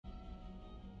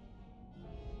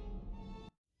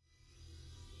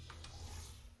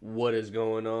What is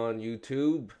going on,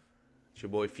 YouTube? It's your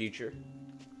boy Future.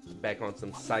 Back on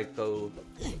some Psychonauts.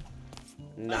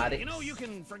 You know, you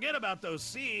can forget about those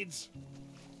seeds.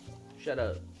 Shut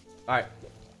up. Alright.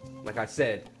 Like I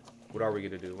said, what are we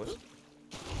gonna do?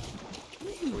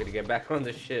 We're gonna get back on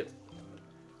the ship.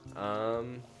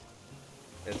 And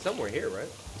somewhere here, right?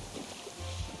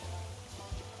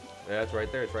 Yeah, it's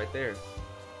right there. It's right there.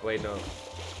 Wait, no.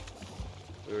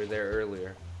 We were there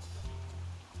earlier.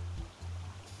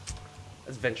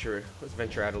 Let's venture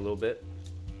out a little bit.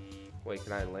 Wait,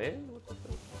 can I land? What the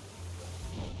fuck?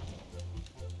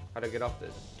 How'd I get off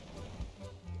this?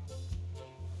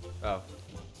 Oh.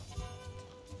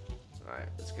 Alright,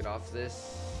 let's get off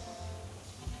this.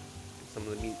 Get some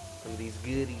of the meat, some of these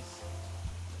goodies.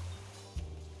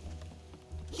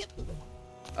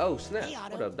 Oh, snap. Hey,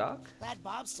 Otto. What up, Doc? Glad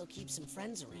Bob still keeps some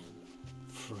friends around.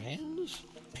 Friends?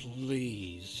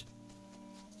 Please.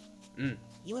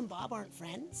 You and Bob aren't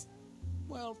friends?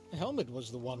 Well, Helmuth was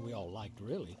the one we all liked,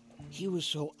 really. He was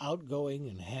so outgoing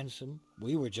and handsome.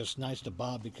 We were just nice to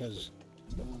Bob because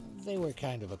they were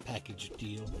kind of a package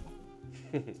deal.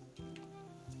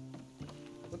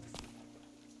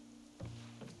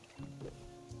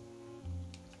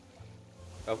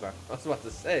 Okay, I was about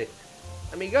to say.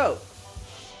 Let me go.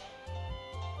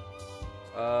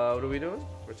 What are we doing?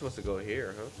 We're supposed to go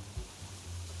here, huh?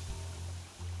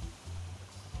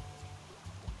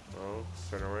 Oh, let's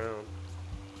turn around.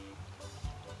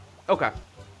 Okay.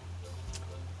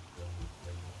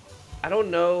 I don't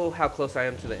know how close I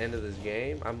am to the end of this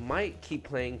game. I might keep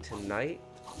playing tonight.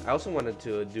 I also wanted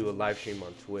to do a live stream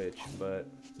on Twitch, but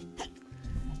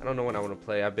I don't know when I want to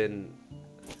play. I've been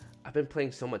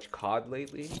playing so much COD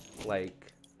lately.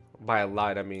 Like, by a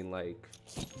lot, I mean like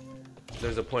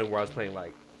there's a point where I was playing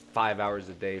like 5 hours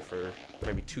a day for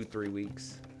maybe 2-3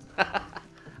 weeks. I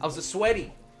was a sweat,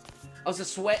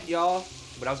 y'all,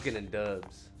 but I was getting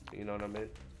dubs. You know what I mean?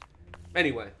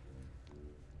 Anyway,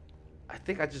 I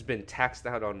think I've just been taxed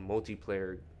out on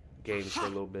multiplayer games for a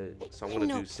little bit, so I want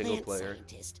to do single player.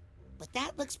 Scientist, but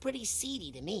that looks pretty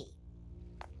seedy to me.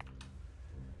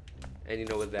 And you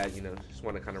know, with that, you know, just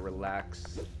want to kind of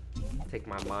relax, take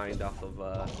my mind off of.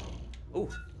 Ooh,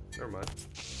 never mind.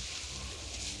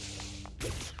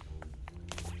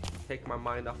 Take my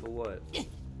mind off of what? I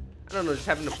don't know, just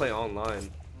having to play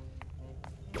online.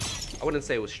 I wouldn't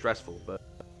say it was stressful, but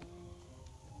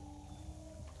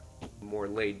more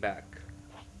laid back.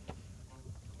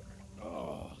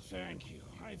 Oh, thank you.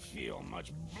 I feel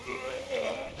much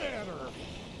better.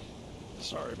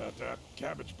 Sorry about that.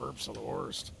 Cabbage burps are the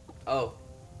worst. Oh,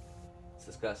 it's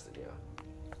disgusting, yeah.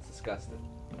 It's disgusting.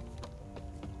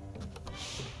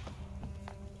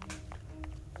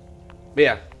 But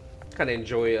yeah, kind of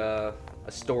enjoy a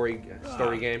story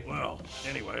game. Well,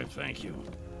 anyway, thank you.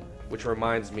 Which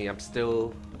reminds me, I'm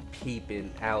still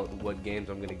peeping out what games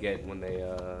I'm gonna get when they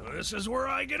This is where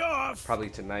I get off. probably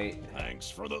tonight. Thanks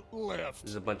for the lift.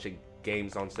 There's a bunch of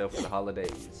games on sale for the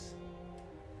holidays.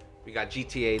 We got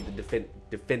GTA, the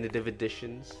definitive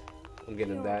editions. I'm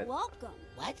getting You're that. welcome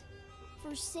What?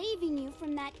 for saving you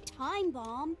from that time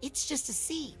bomb. It's just a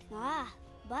seed. Ah,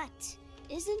 but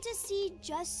isn't a seed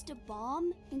just a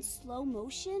bomb in slow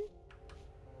motion?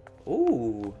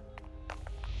 Ooh.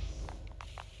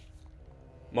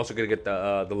 I'm also gonna get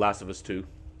the Last of Us 2.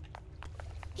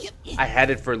 I had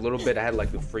it for a little bit. I had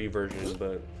like the free version,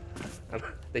 but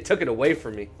they took it away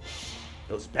from me.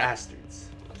 Those bastards.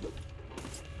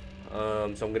 So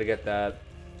I'm gonna get that.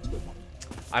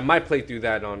 I might play through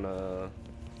that on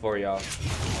for y'all.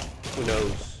 Who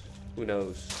knows? Who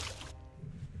knows?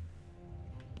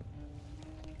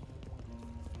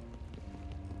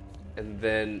 And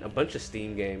then a bunch of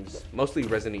Steam games, mostly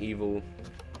Resident Evil.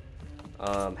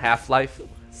 Half-Life,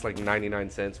 it's like 99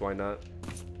 cents, why not?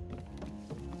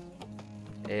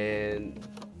 And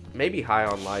maybe High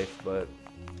on Life, but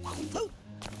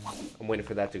I'm waiting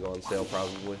for that to go on sale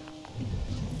probably.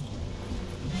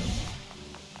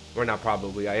 Or not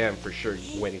probably, I am for sure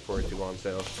waiting for it to go on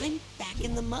sale. I'm back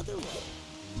in the motherlode.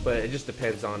 But it just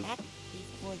depends on... Back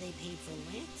before they paid for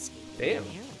landscaping. Damn.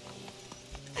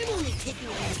 I'm only taking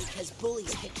it because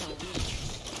bullies picked on me.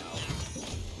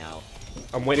 No.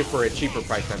 I'm waiting for a cheaper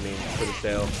price, I mean, for the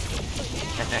sale. I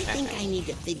think I need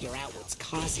to figure out what's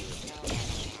causing it.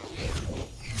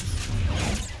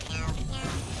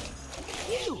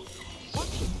 Ew! What?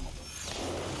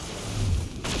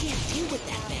 I can't deal with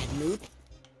that bad mood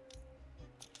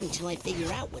until I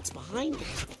figure out what's behind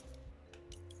it.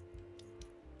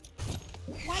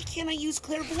 Why can't I use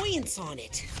clairvoyance on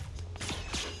it?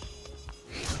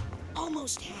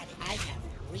 Almost had it. I have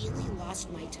really lost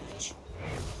my touch.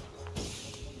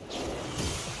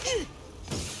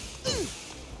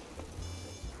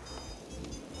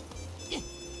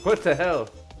 What the hell?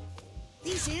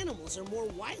 These animals are more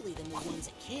wily than the ones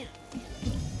that can't.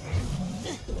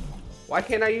 Why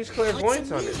can't I use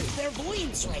clairvoyance on it?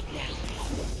 Clairvoyance right now.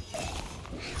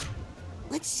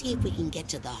 Let's see if we can get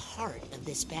to the heart of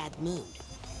this bad mood.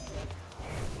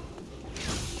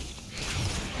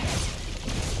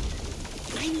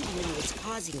 I need to know what's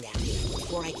causing that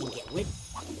before I can get rid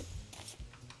of it.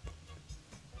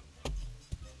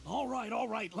 All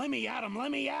right, let me at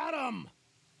 'em.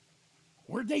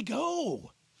 Where'd they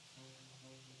go?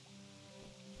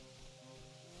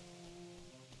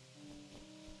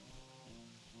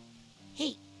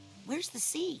 Hey, where's the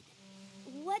seed?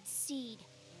 What seed?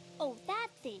 Oh, that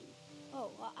thing.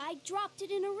 Oh, I dropped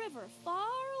it in a river far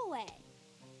away.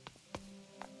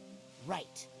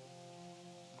 Right.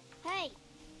 Hey,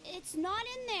 it's not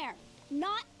in there.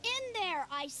 Not in there,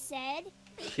 I said.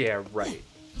 Yeah, right.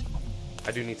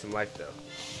 I do need some life, though.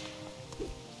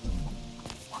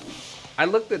 I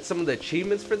looked at some of the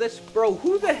achievements for this. Bro,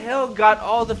 who the hell got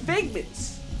all the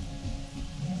figments?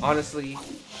 Honestly,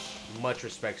 much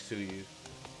respects to you.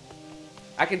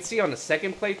 I can see on the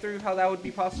second playthrough how that would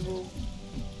be possible.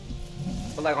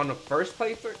 But like on the first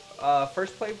playthrough,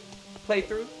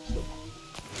 playthrough,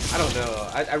 I don't know.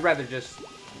 I'd rather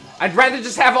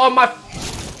just have all my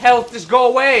health just go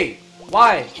away.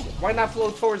 Why? Why not flow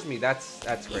towards me? That's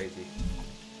crazy.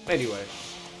 Anyway.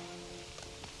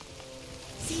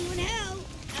 See you in hell.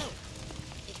 Oh,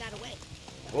 it got away.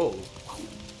 Whoa.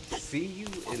 See you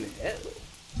in hell.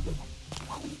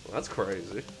 Well, that's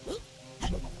crazy.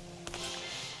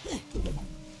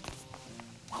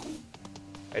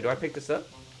 Hey, do I pick this up?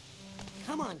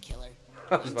 Come on, killer.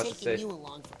 I was I'm about to taking say. you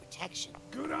along for protection.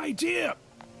 Good idea.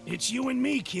 It's you and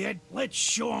me, kid. Let's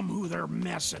show them who they're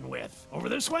messing with. Over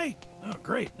this way? Oh,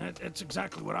 great. That's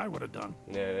exactly what I would have done.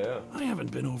 Yeah. I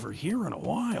haven't been over here in a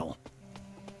while.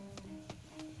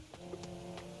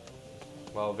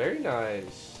 Well, very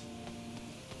nice.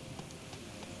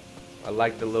 I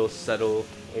like the little subtle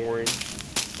orange.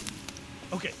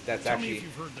 Okay, That's tell me actually if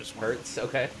you've heard this one. hurts.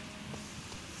 Okay.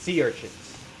 Sea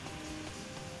urchins.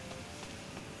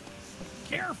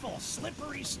 Careful,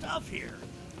 slippery stuff here.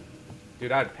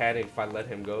 Dude, I'd panic if I let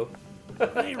him go.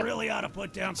 They really ought to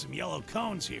put down some yellow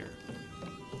cones here.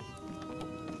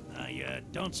 I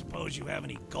don't suppose you have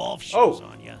any golf shoes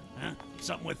on you, huh?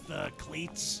 Something with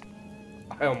cleats?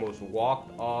 I almost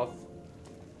walked off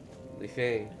the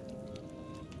thing.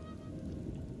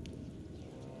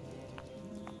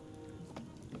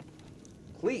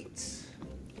 Cleats.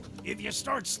 If you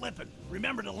start slipping,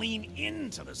 remember to lean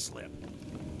into the slip.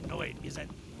 Oh wait, is that...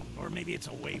 or maybe it's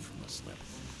away from the slip.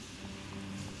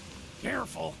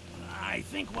 Careful. I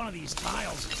think one of these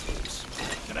tiles is loose.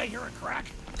 Did I hear a crack?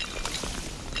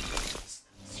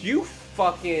 You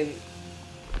fucking...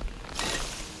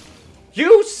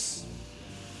 Use!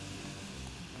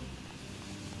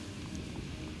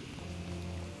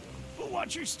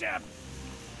 Watch your step.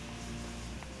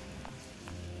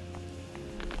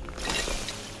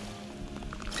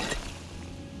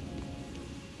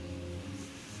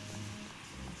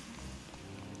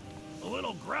 A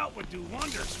little grout would do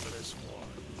wonders for this floor.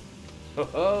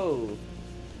 Ho-ho!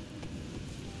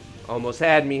 Almost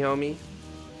had me, homie.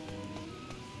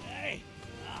 Hey,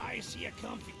 I see you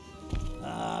comfy.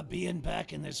 Being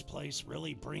back in this place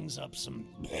really brings up some...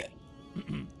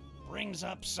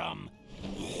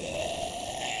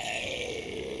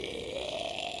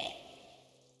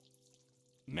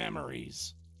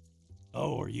 memories.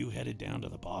 Oh, are you headed down to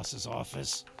the boss's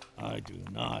office? I do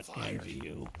not envy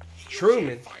you.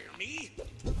 Truman. Fire me.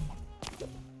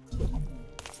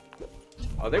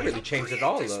 Oh, they really changed it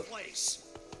all This up. place.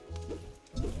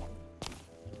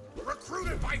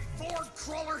 Recruited by Ford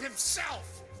Crawler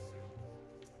himself.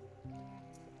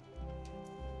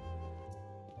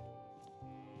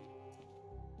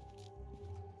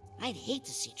 I'd hate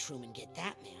to see Truman get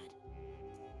that mad.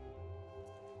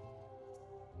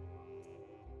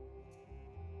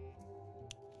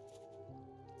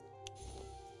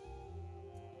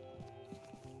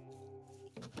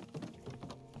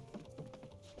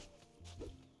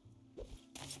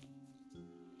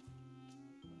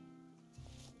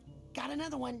 Got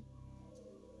another one.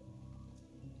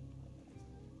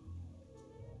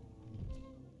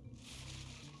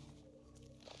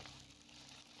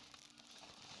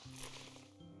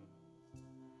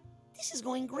 This is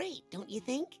going great, don't you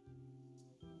think?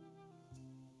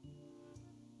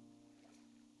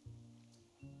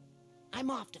 I'm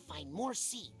off to find more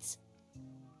seeds.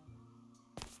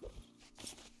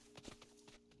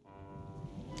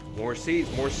 More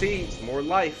seeds, more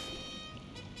life.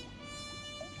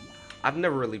 I've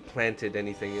never really planted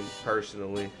anything in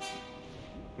personally.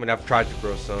 mean, I've tried to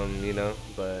grow some, you know,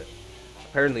 but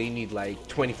apparently you need like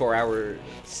 24-hour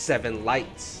 7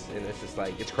 lights, and it's just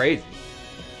like, it's crazy.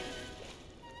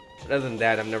 But other than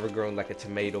that, I've never grown like a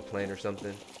tomato plant or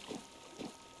something.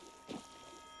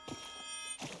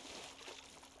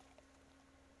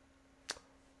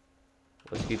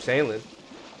 Let's keep sailing.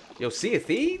 Yo, Sea of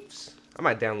Thieves? I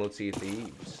might download Sea of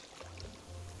Thieves.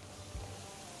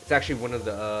 It's actually one of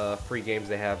the free games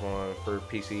they have on for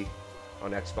PC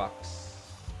on Xbox.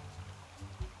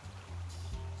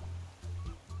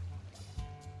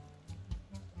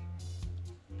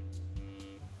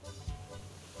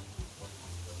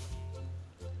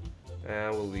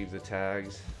 And we'll leave the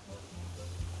tags.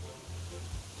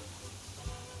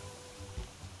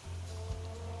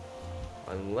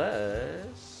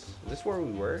 Unless... Is this where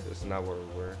we were? This is not where we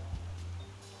were.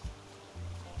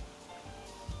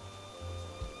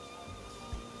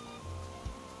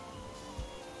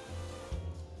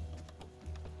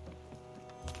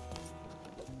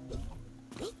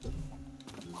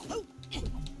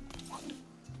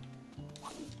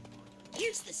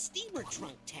 Here's the steamer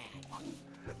trunk tag.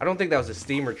 I don't think that was a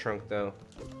steamer trunk, though.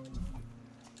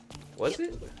 Was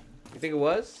it? You think it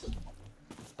was?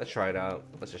 Let's try it out.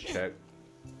 Let's just check.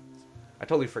 I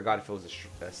totally forgot if it was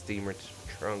a steamer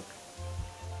trunk.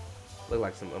 Looked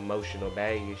like some emotional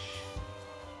baggage.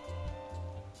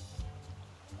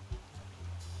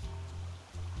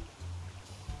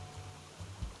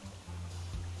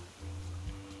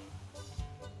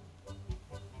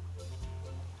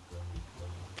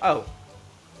 Oh.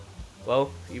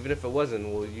 Well, even if it wasn't,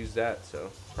 we'll use that,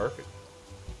 so perfect.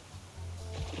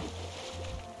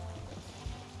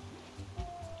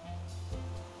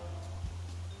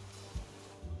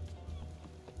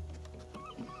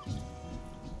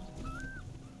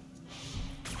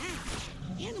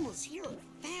 Animals here are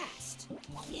fast.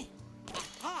 Yeah.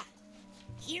 Aha!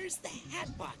 Here's the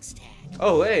hatbox tag.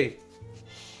 Oh, hey.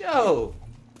 Yo.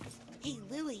 Hey,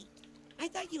 Lily. I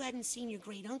thought you hadn't seen your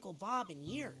great uncle Bob in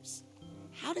years.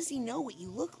 How does he know what you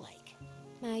look like?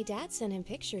 My dad sent him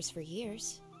pictures for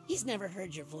years. He's never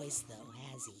heard your voice, though,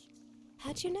 has he?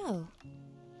 How'd you know?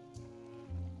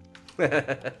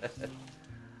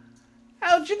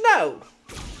 How'd you know?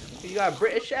 You got a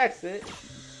British accent.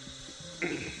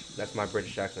 That's my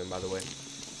British accent, by the way.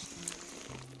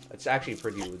 It's actually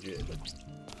pretty legit.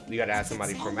 You gotta ask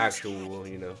somebody from actual,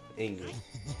 you know, England.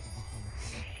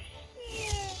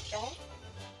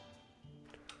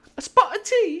 A spot of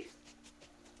tea.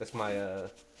 That's my I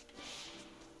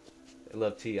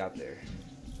love tea out there.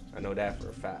 I know that for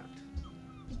a fact.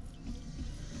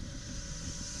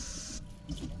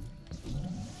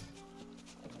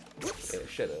 Whoops. Yeah,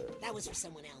 shut up. That was for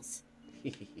someone else.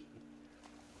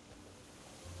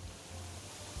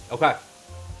 Okay.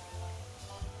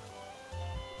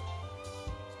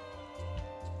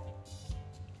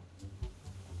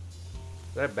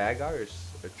 Is that a bad guy or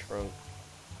a trunk?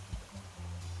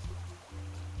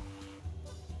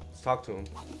 Let's talk to him.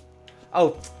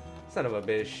 Oh, son of a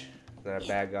bitch. Not a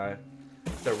bad guy.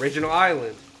 It's the original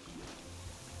island.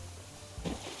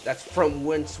 That's from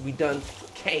whence we done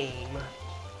came.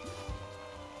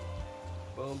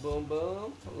 Boom, boom,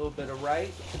 boom. A little bit of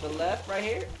right to the left right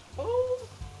here. Boom.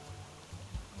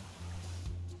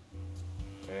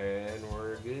 And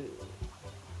we're good.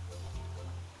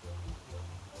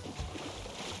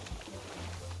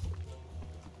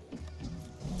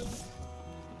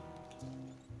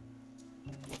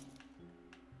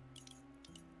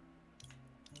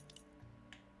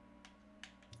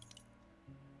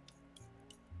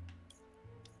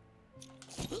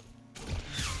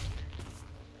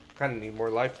 Kind of need more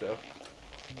life though.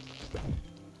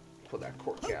 Pull that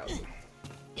cork out.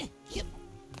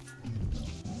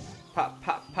 Pop,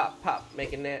 pop, pop, pop,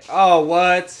 making that. Oh,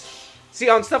 what? See,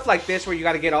 on stuff like this where you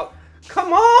gotta get all.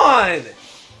 Come on!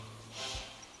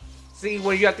 See,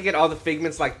 when you have to get all the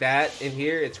figments like that in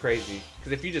here, it's crazy.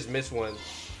 Because if you just miss one,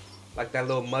 like that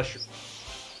little mushroom,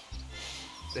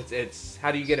 it's.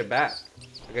 How do you get it back?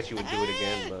 I guess you would do it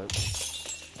again,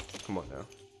 but. Come on now.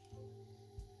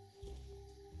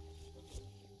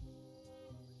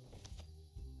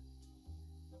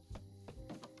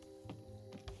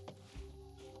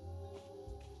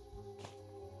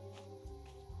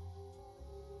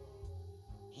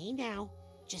 Hey now,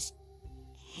 just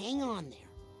hang on there.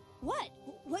 What?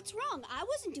 What's wrong? I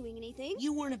wasn't doing anything.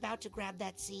 You weren't about to grab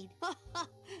that seed.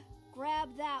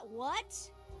 Grab that what?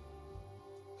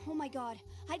 Oh my god,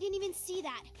 I didn't even see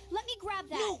that. Let me grab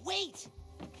that. No, wait!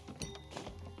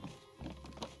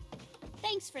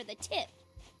 Thanks for the tip.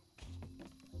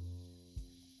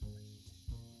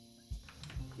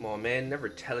 Come on, man. Never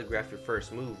telegraph your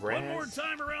first move, Raz. One more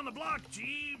time around the block,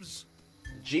 Jeeves.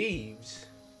 Jeeves.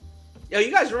 Yo,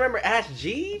 you guys remember Ash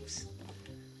Jeeves?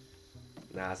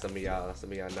 Nah, some of y'all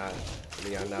not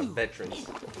veterans.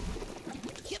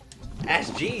 Ash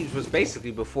Jeeves was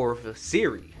basically before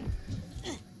Siri.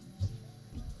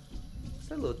 What's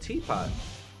that little teapot?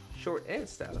 Short and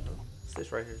stout. What's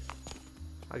this right here?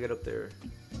 I'll get up there.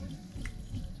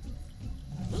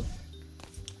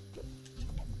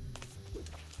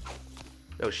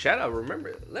 Yo, shout out,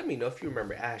 remember, let me know if you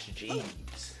remember Ash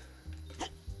Jeeves.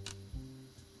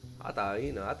 I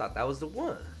thought that was the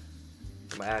one.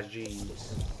 My Ash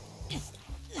Jeeves.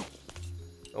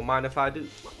 Don't mind if I do.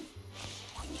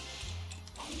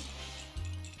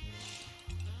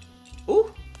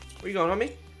 Ooh, where you going,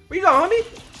 homie? Where you going, homie?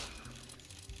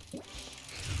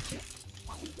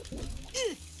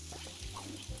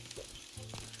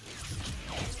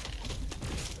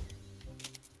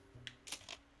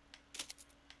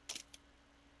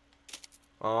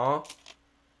 Aw.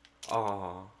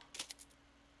 Aw.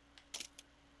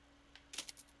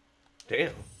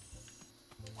 Damn.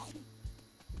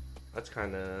 That's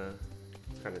kind of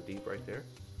deep right there.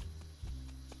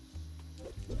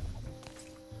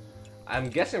 I'm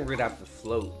guessing we're gonna have to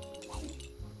float.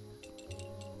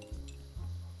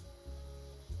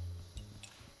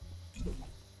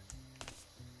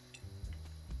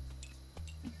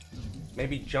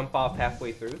 Maybe jump off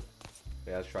halfway through?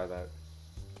 Yeah, let's try that.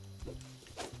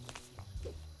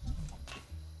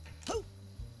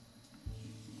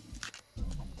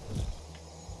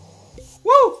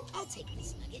 Woo! I'll take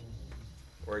this nugget.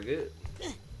 We're good.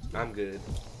 I'm good.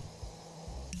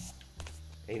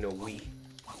 Ain't no we.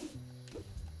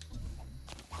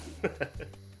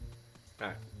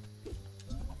 Alright.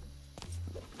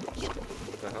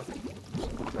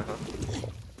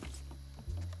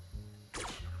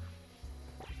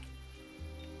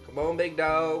 Come on, big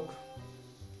dog.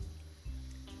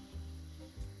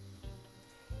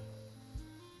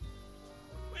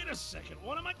 Wait a second,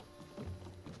 what am I...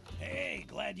 Hey,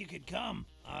 glad you could come.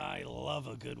 I love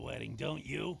a good wedding, don't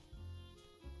you?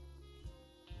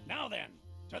 Now then,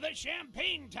 to the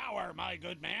Champagne Tower, my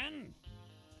good man.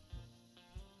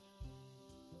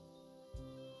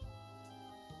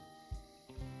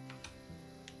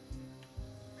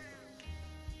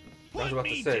 I was Put about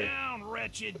to me say. down,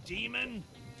 wretched demon.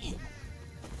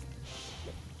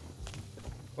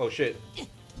 Oh shit.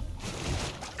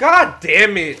 God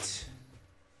damn it!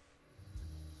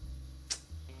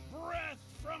 Breath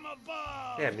from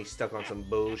above. They had me stuck on some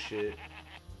bullshit.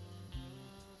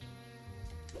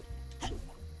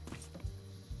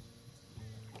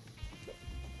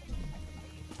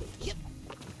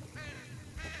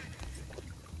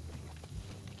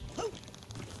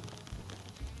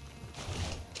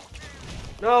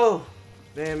 No!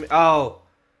 Damn it. Oh!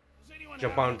 Does anyone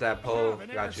Jump have onto that pole.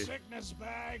 an air Got you. sickness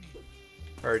bag?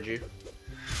 Heard you.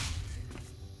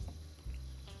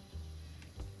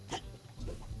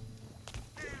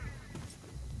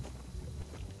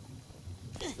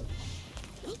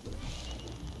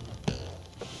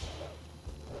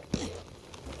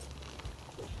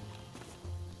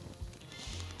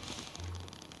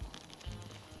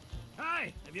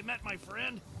 Hi, have you met my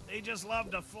friend? They just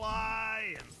love to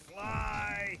fly and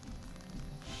fly.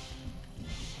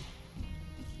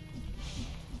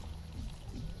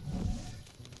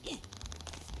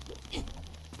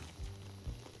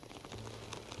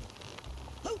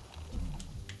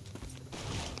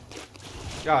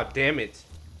 God damn it.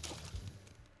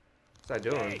 What's I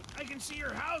doing? Hey, I can see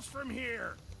your house from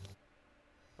here.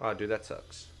 Oh, dude, that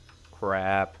sucks.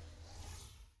 Crap.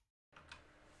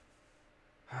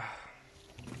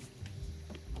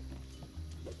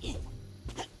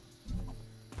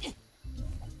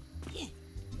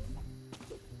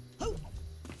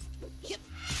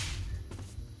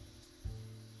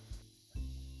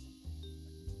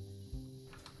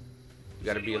 You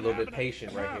gotta be a little bit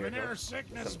patient right here. An air Bro.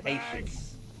 sickness Some bag.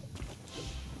 patience.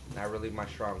 Not really my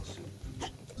strong suit.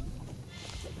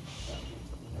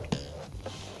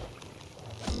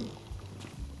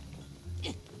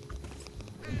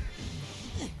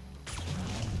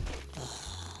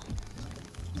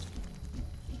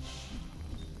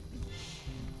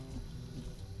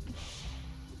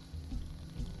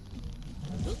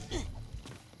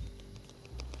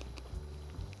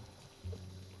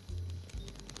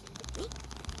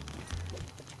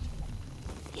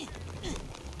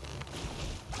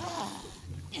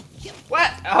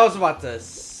 What? I was about to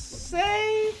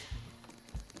say.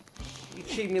 You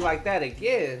treat me like that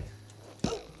again,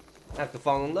 I have to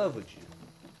fall in love with you.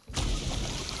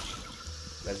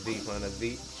 That's deep, huh? That's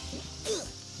deep.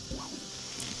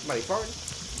 Somebody farting?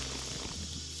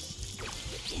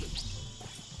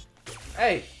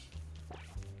 Hey!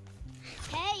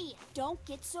 Don't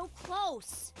get so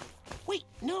close. Wait,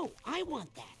 no, I want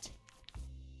that.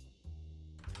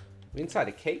 We inside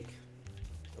a cake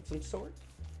of some sort?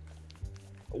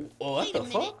 Oh, what Wait the a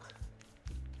minute. fuck?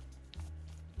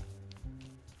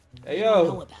 Hey, I don't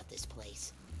know yo. about this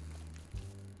place.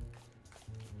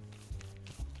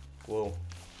 Whoa.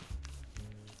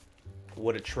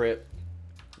 What a trip.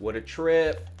 What a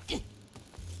trip.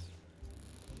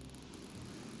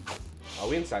 Oh,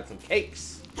 we inside some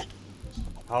cakes.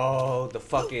 Oh, the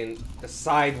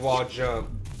sidewall jump.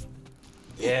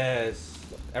 Yes.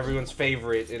 Everyone's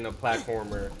favorite in a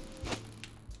platformer.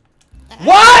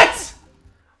 What?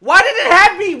 Why did it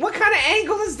have me? What kind of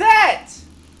angle is that?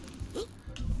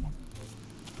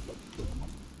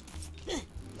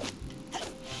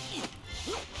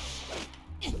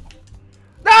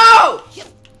 No!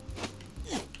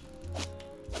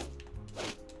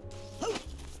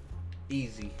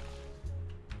 Easy.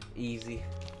 Easy.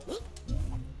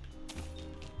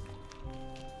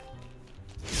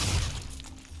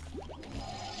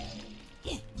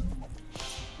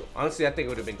 Honestly, I think it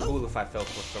would have been cool if I fell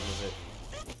for some of it.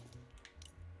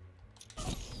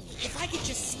 If I could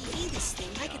just see this thing,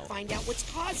 I could find out what's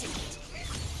causing it.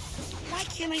 Why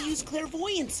can't I use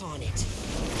clairvoyance on it?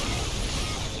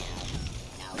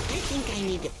 Now, I think I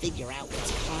need to figure out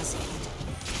what's causing it.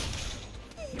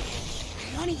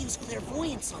 I want to use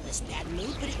clairvoyance on this bad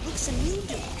mood, but it looks immune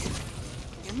to it.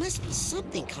 There must be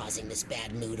something causing this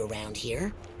bad mood around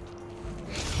here.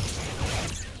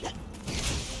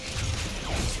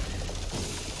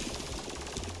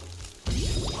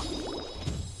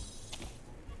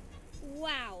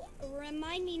 Wow,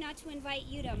 remind me not to invite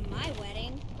you to my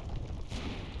wedding.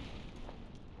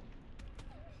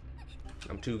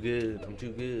 I'm too good. I'm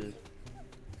too good.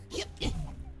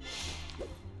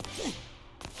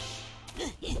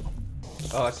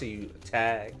 Oh, I see you.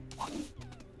 Tag. What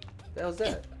the hell's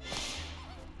that?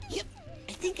 Yep,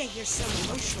 I think I hear some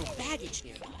emotional baggage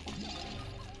nearby.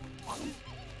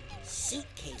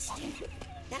 Suitcase deck.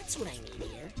 That's what I need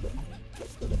here.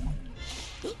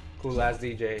 Cool ass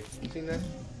DJ. You seen that?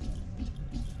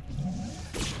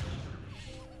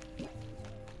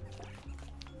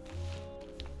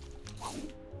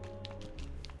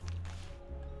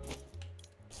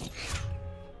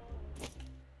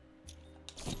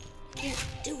 Can't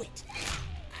do it.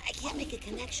 I can't make a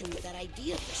connection with that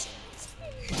idea for some reason.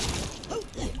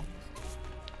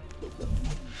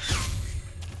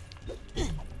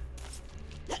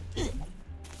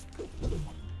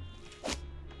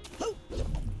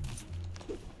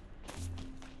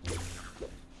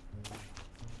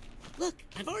 Look,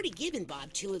 I've already given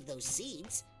Bob 2 of those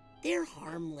seeds. They're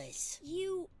harmless.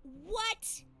 You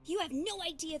what? You have no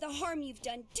idea the harm you've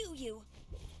done, do you?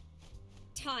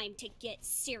 Time to get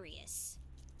serious.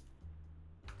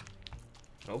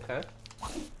 Okay.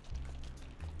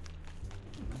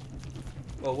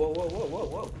 Whoa, whoa, whoa, whoa, whoa,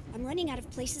 whoa. I'm running out of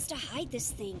places to hide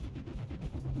this thing.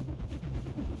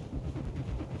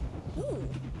 Ooh,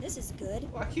 this is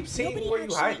good. Well, I keep seeing Nobody where you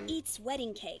actually hiding. eats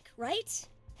wedding cake, right?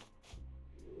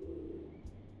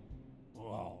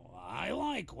 Well, I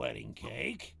like wedding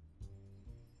cake.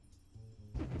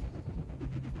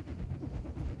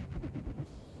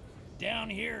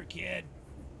 Down here, kid.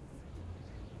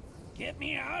 Get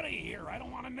me out of here. I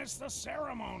don't want to miss the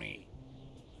ceremony.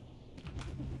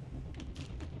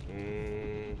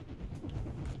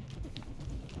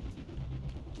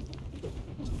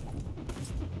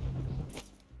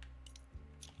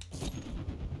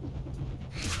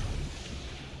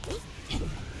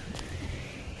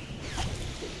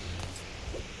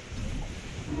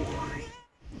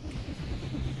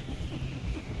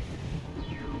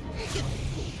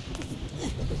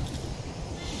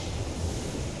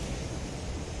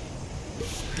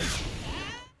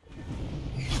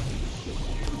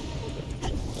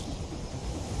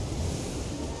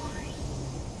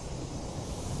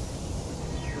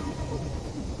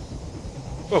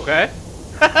 Okay.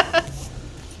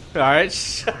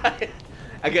 Alright.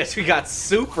 I guess we got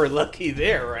super lucky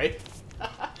there, right?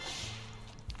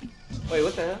 Wait,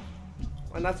 what the hell?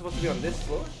 Am I not supposed to be on this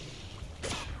floor?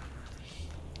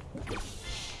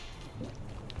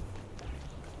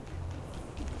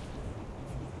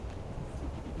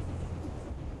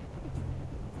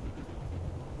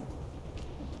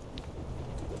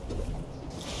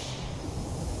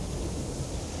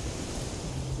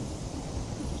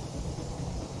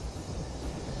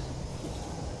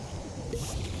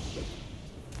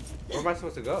 Where am I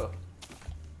supposed to go?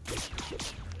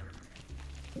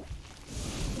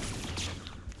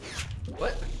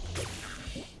 What?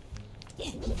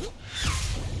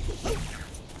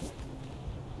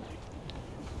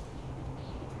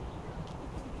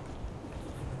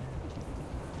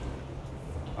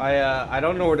 I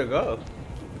don't know where to go.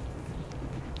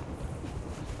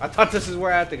 I thought this is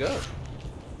where I had to go.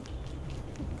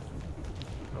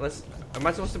 Unless, am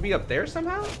I supposed to be up there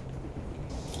somehow?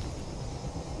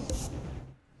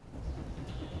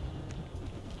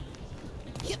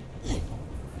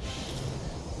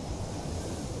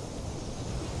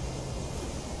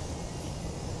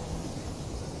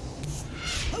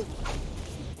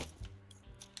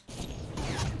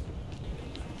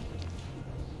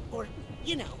 Or,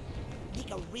 you know,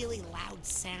 make a really loud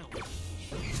sound.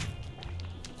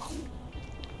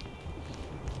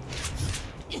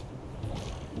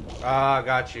 Ah,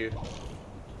 got you.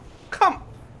 Come.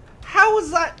 How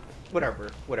was that? Whatever.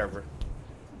 Whatever.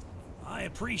 I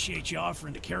appreciate you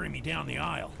offering to carry me down the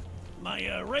aisle.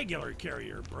 My regular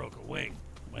carrier broke a wing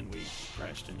when we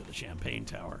crashed into the Champagne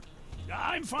Tower.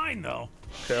 I'm fine, though.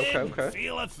 Okay, Didn't okay.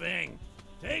 feel a thing.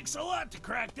 Takes a lot to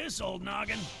crack this old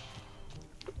noggin.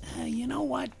 You know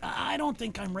what? I don't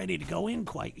think I'm ready to go in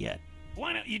quite yet.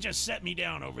 Why don't you just set me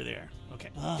down over there? Okay.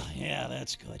 Oh, yeah,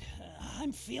 that's good.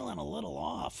 I'm feeling a little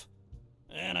off.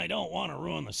 And I don't want to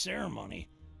ruin the ceremony.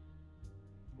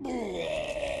 I'm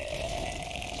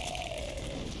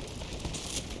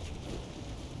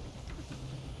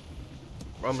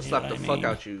gonna slap the fuck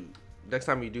out you. Next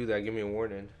time you do that, give me a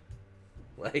warning.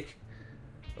 Like,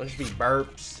 don't just be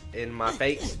burps in my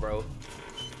face, bro.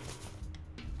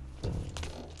 Can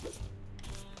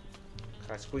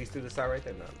I squeeze through the side right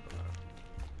there? No.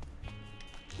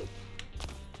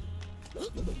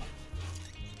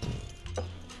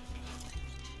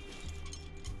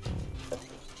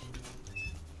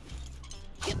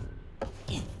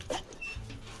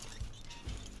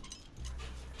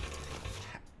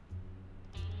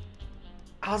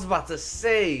 I was about to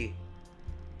say,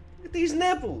 look at these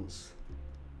nipples.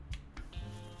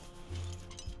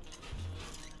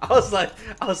 I was like,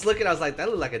 I was looking, I was like, that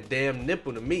looked like a damn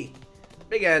nipple to me.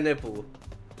 Big ass nipple.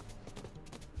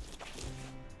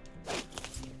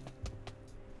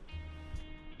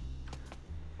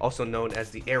 Also known as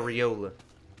the areola.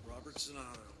 Robert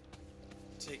Zanotto,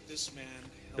 take this man.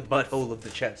 The butthole of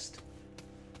the chest.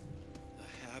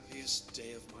 The happiest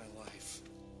day of my life.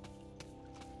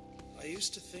 I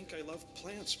used to think I loved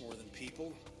plants more than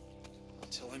people,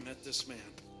 until I met this man.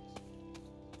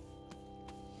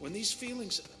 When these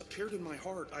feelings appeared in my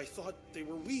heart, I thought they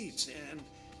were weeds, and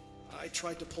I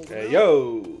tried to pull them out. Hey,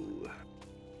 yo!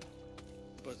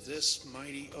 But this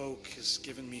mighty oak has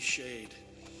given me shade,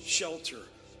 shelter,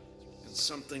 and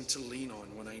something to lean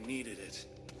on when I needed it.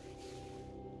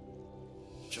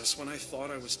 Just when I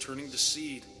thought I was turning to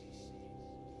seed,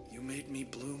 you made me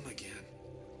bloom again.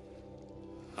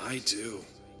 I do.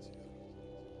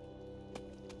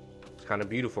 It's kind of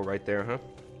beautiful right there, huh?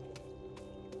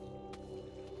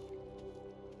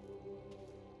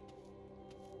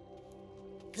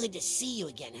 Good to see you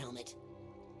again, Helmut.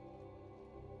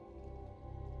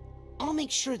 I'll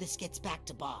make sure this gets back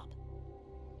to Bob.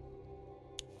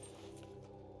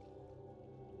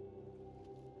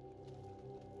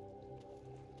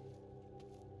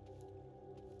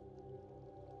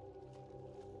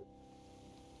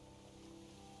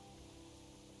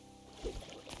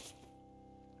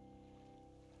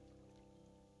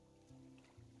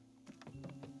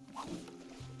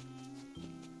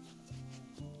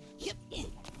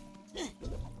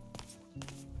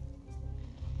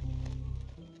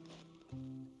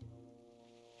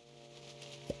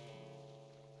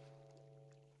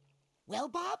 Well,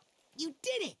 Bob, you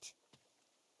did it!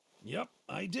 Yep,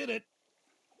 I did it.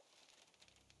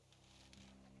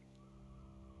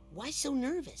 Why so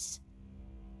nervous?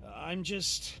 I'm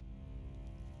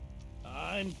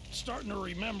starting to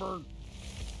remember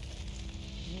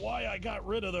why I got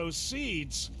rid of those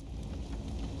seeds.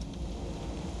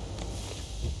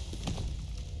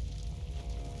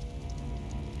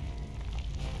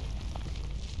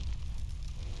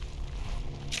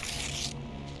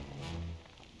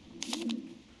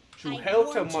 To I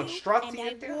hell to warned you, monstrosity.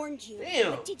 and I warned you.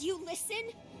 Damn. But did you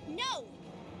listen? No!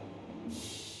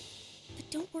 But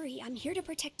don't worry, I'm here to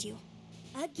protect you.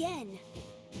 Again.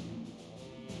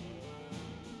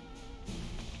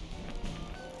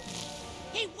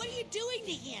 Hey, what are you doing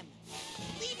to him?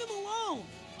 Leave him alone!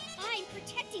 I'm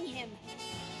protecting him.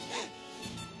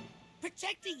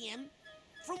 Protecting him?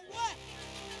 From what?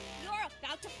 You're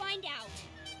about to find out.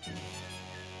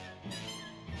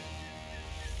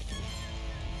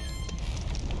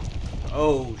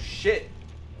 Oh shit.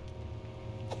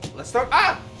 Let's start.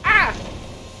 Ah! Ah!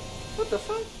 What the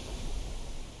fuck?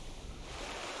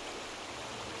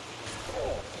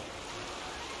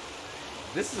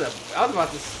 This is a. I was about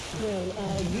to.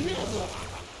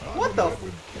 What the?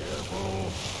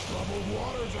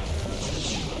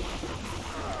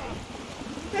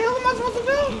 The hell am I supposed to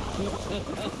do?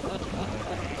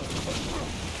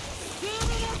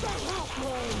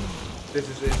 This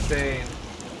is insane.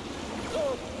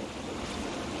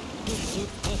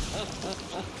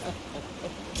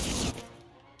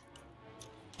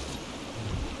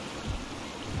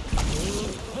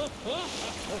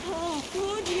 Oh,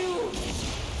 would you?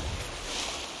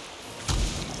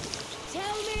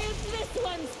 Tell me if this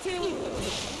one's too.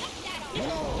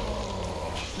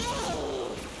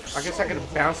 I guess I can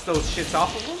bounce those shits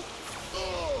off of him.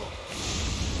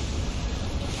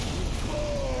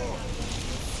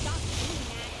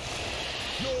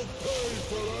 You'll pay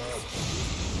for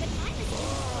that.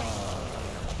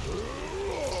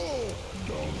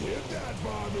 Don't hit that,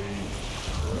 Bobby.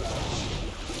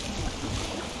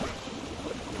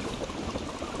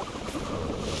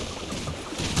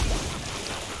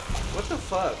 What the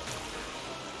fuck?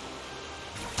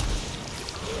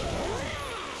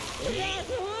 That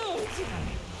won't.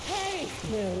 Hey,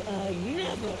 will I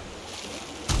never.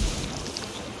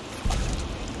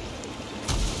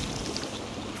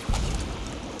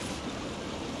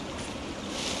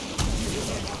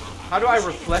 How do I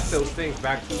reflect those things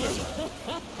back to them? You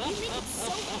make it so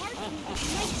hard for me to do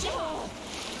my job.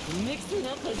 Mixing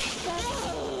up the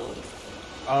sound.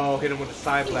 Oh, hit him with a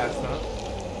side blast, huh?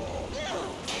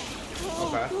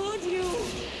 Okay. Could you?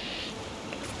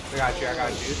 I got you, I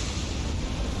got you.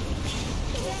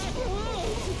 That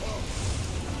won't.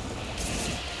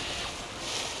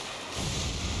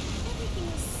 Everything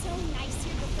was so nice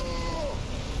here before.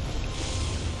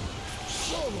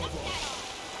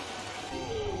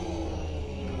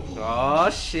 Oh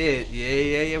shit.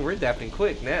 Yeah. We're adapting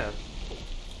quick now.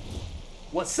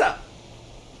 What's up?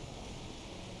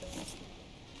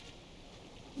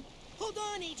 Hold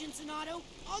on, Agent Zanotto.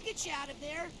 I'll get you out of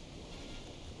there.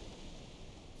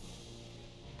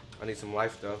 I need some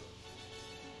life though.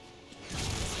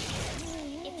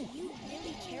 If you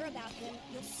really care about him,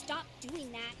 you'll stop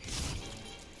doing that.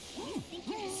 You think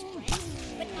you're his friend,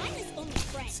 but I'm his only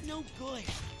friend. It's no good.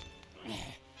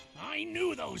 I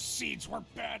knew those seeds were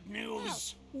bad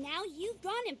news. Oh, now you've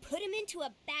gone and put him into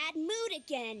a bad mood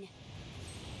again.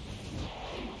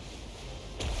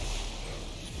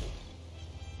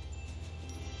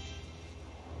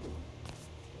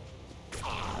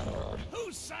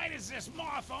 Whose side is this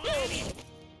moth on?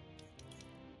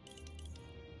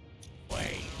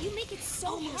 Wait. You make it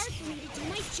so hard for me to do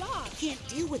my job. Can't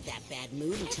deal with that bad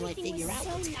mood until I Everything figure was out so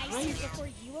what's nice behind here it. before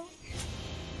you.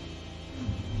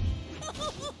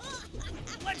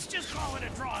 Let's just call it a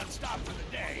draw and stop for the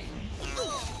day.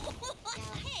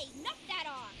 Hey, knock that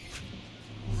off.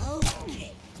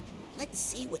 Okay, let's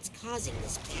see what's causing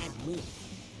this bad mood.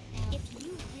 If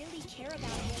you really care about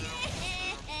him.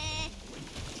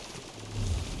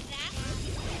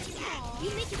 You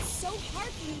make it so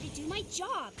hard for me to do my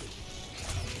job.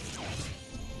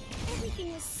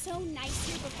 Everything was so nice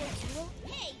here before you.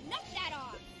 Hey, knock that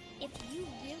off. If you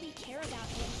really care about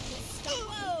him, you'll stop.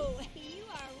 Whoa, you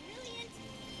are really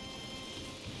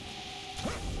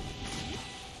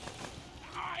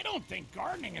I don't think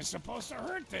gardening is supposed to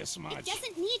hurt this much. It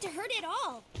doesn't need to hurt at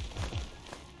all.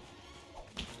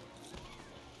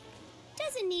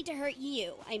 Doesn't need to hurt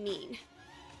you, I mean.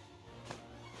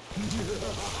 You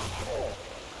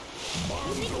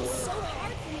make it so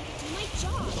hard for me to do my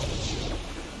job.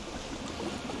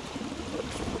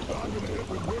 I'm gonna hit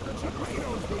with whipped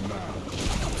tomatoes tonight.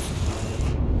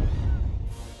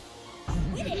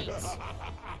 Quit it!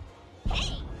 Hey!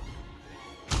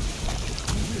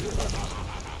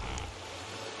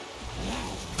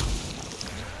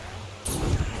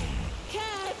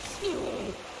 Catch!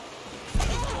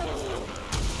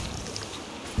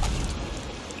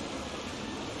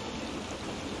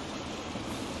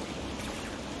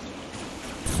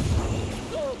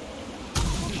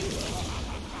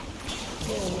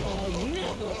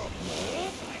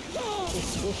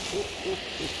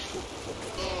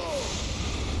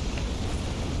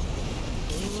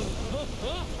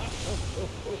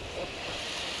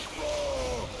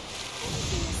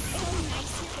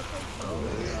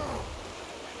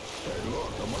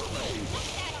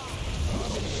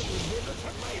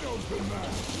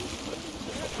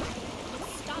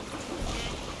 Stop doing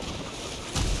that.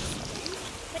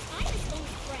 But I'm his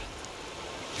only friend.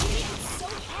 You make it so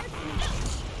hard for me.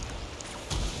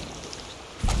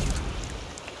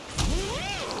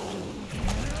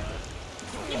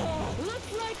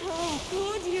 Looks like how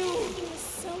could you? Everything was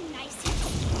so nice here.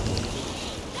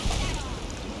 Knock that off.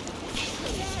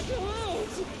 That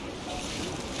won't.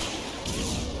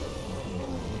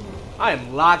 I am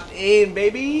locked in,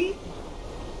 baby.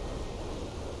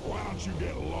 don't you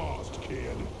get lost,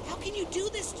 kid. How can you do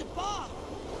this to Bob?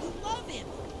 You love him.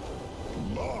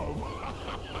 Love?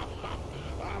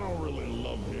 I don't really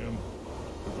love him.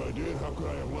 If I did, how could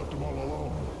I have left him all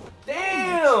alone?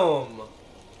 Damn!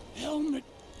 Helmut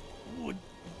would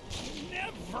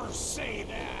never say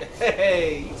that.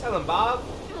 Hey, you telling Bob?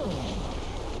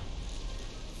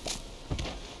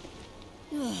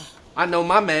 I know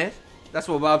my man. That's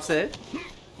what Bob said.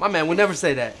 My man would never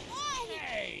say that.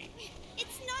 Hey!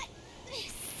 It's not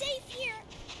safe here.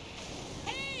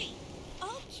 Hey!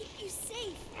 I'll keep you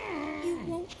safe. You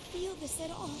won't feel this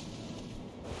at all.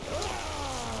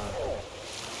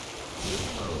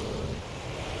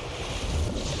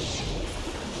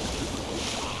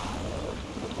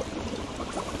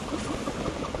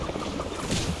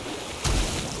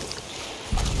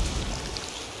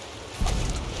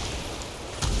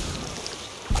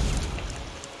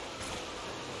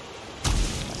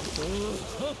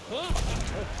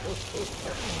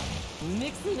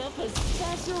 Mixing up a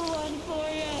special one for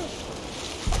you.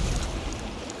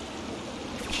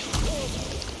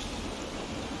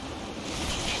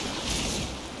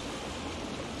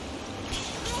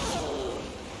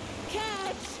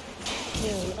 Catch!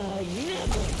 No,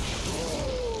 never.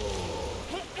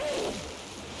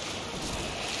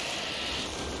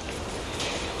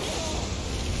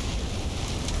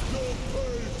 You'll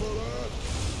pay for that.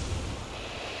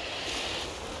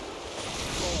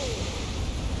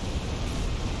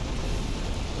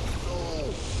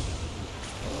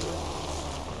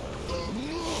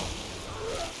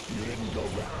 You didn't go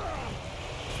back.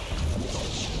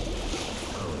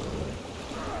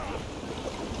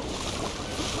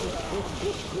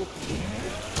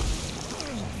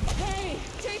 Hey,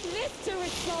 take this to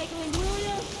recycling, will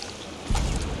ya?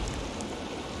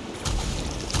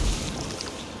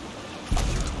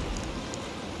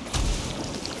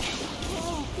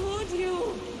 Oh, could you?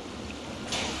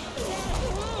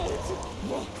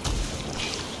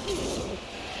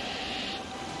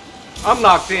 I'm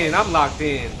locked in. I'm locked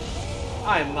in.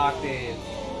 I am locked in.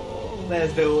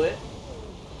 Let's do it.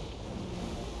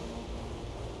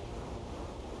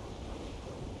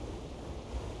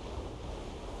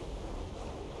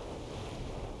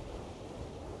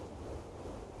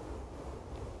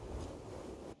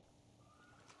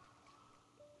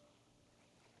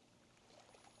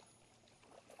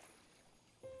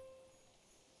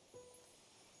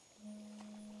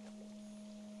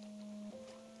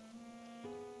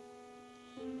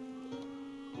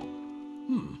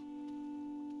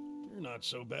 You're not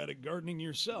so bad at gardening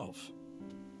yourself.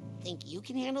 Think you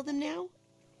can handle them now?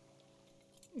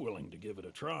 Willing to give it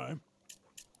a try.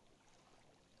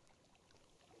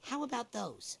 How about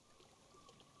those?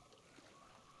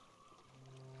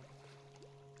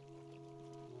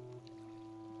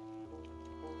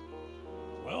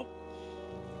 Well,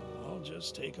 I'll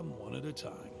just take them one at a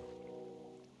time.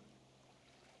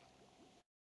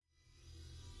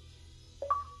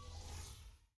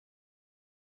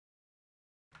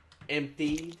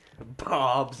 Empty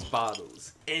Bob's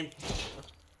bottles. Empty.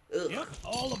 Ugh. Yep,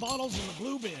 all the bottles in the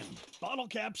blue bin. Bottle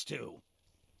caps, too.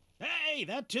 Hey,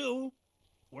 that too.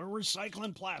 We're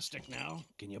recycling plastic now.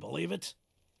 Can you believe it?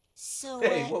 So,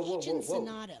 Hey, whoa, Agent whoa.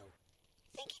 Sonato,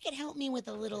 think you could help me with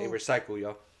a little Hey, recycle,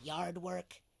 y'all. yard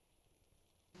work?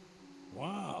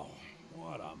 Wow,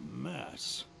 what a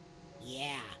mess.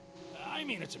 Yeah. I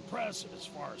mean, it's impressive as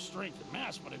far as strength and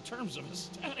mass, but in terms of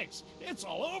aesthetics, it's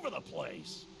all over the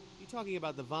place. You talking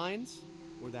about the vines?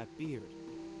 Or that beard?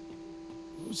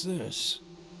 Who's this?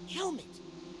 Helmut.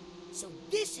 So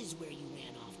this is where you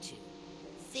ran off to.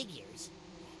 Figures.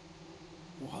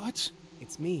 What?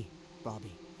 It's me,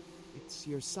 Bobby. It's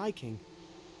your Psy-King.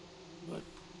 But...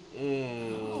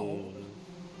 Oh.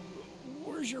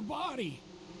 Where's your body?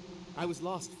 I was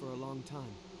lost for a long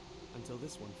time, until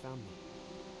this one found me.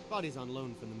 Body's on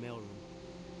loan from the mailroom.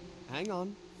 Hang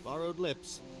on, borrowed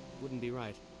lips. Wouldn't be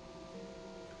right.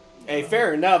 Hey,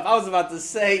 fair enough. I was about to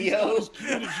say, yo.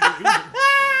 Neither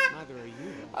are you.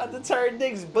 I had to turn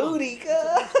Nick's booty,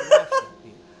 cuz.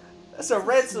 That's a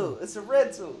rental. It's a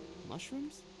rental.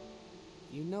 Mushrooms?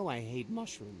 You know I hate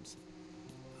mushrooms.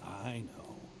 I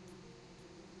know.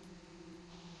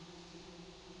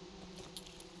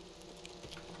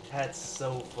 That's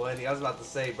so funny. I was about to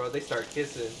say, bro, they start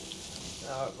kissing.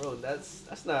 Bro,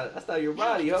 that's not your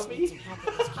body, homie.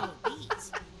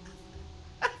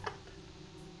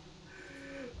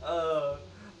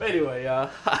 But anyway, I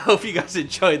hope you guys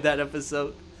enjoyed that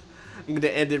episode. I'm gonna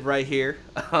end it right here.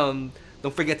 Don't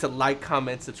forget to like,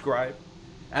 comment, subscribe.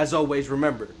 As always,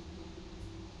 remember,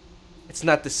 it's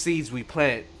not the seeds we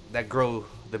plant that grow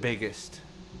the biggest,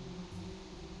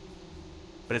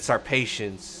 but it's our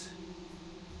patience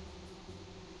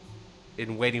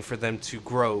in waiting for them to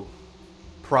grow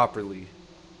properly.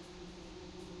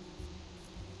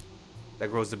 That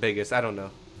grows the biggest. I don't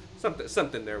know.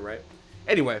 Something there, right?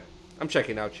 Anyway, I'm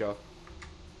checking out, y'all.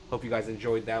 Hope you guys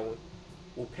enjoyed that one.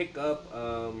 We'll pick up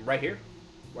right here,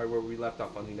 right where we left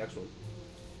off on the next one.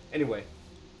 Anyway,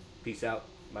 peace out.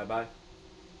 Bye-bye.